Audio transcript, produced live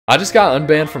I just got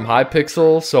unbanned from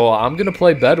Hypixel, so I'm gonna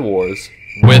play Bed Wars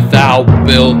without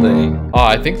building. Oh,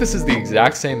 I think this is the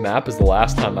exact same map as the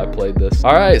last time I played this.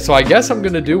 All right, so I guess I'm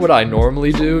gonna do what I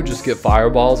normally do, just get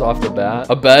fireballs off the bat.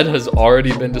 A bed has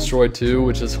already been destroyed too,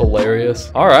 which is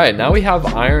hilarious. All right, now we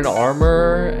have iron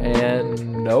armor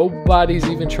and nobody's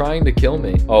even trying to kill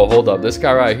me. Oh, hold up, this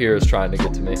guy right here is trying to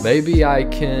get to me. Maybe I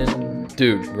can...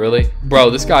 Dude, really? Bro,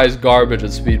 this guy is garbage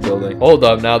at speed building. Hold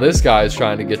up, now this guy is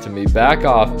trying to get to me. Back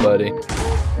off, buddy.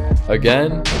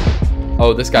 Again?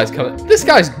 Oh, this guy's coming. This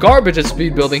guy's garbage at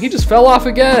speed building. He just fell off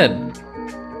again.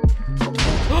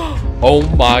 Oh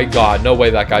my god, no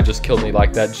way that guy just killed me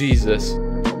like that. Jesus.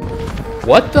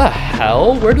 What the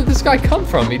hell? Where did this guy come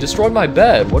from? He destroyed my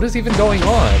bed. What is even going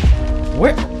on?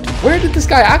 Where did this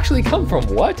guy actually come from?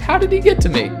 What? How did he get to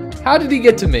me? How did he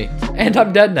get to me? And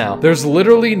I'm dead now. There's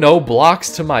literally no blocks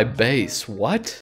to my base. What?